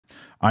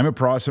I'm a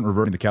Protestant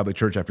reverting to the Catholic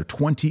Church after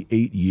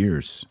 28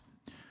 years.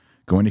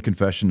 Going to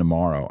confession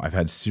tomorrow. I've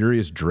had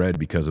serious dread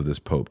because of this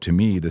Pope. To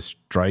me, this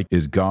strike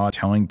is God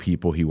telling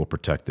people he will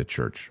protect the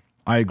church.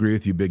 I agree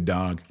with you, Big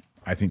Dog.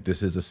 I think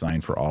this is a sign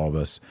for all of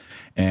us.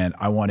 And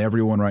I want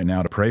everyone right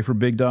now to pray for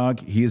Big Dog.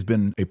 He has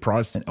been a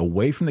Protestant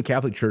away from the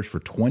Catholic Church for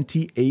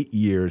 28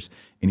 years,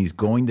 and he's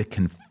going to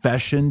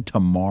confession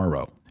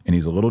tomorrow. And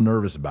he's a little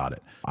nervous about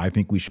it. I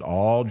think we should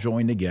all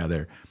join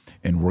together,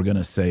 and we're going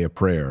to say a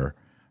prayer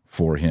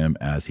for him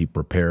as he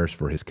prepares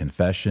for his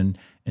confession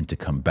and to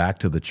come back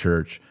to the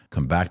church,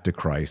 come back to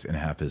Christ, and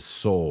have his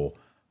soul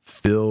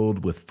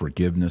filled with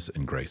forgiveness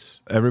and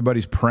grace.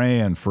 Everybody's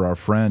praying for our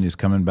friend who's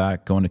coming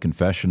back, going to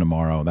confession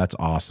tomorrow. That's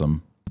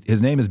awesome.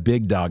 His name is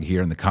Big Dog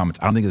here in the comments.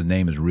 I don't think his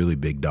name is really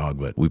Big Dog,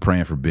 but we're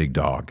praying for Big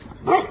Dog.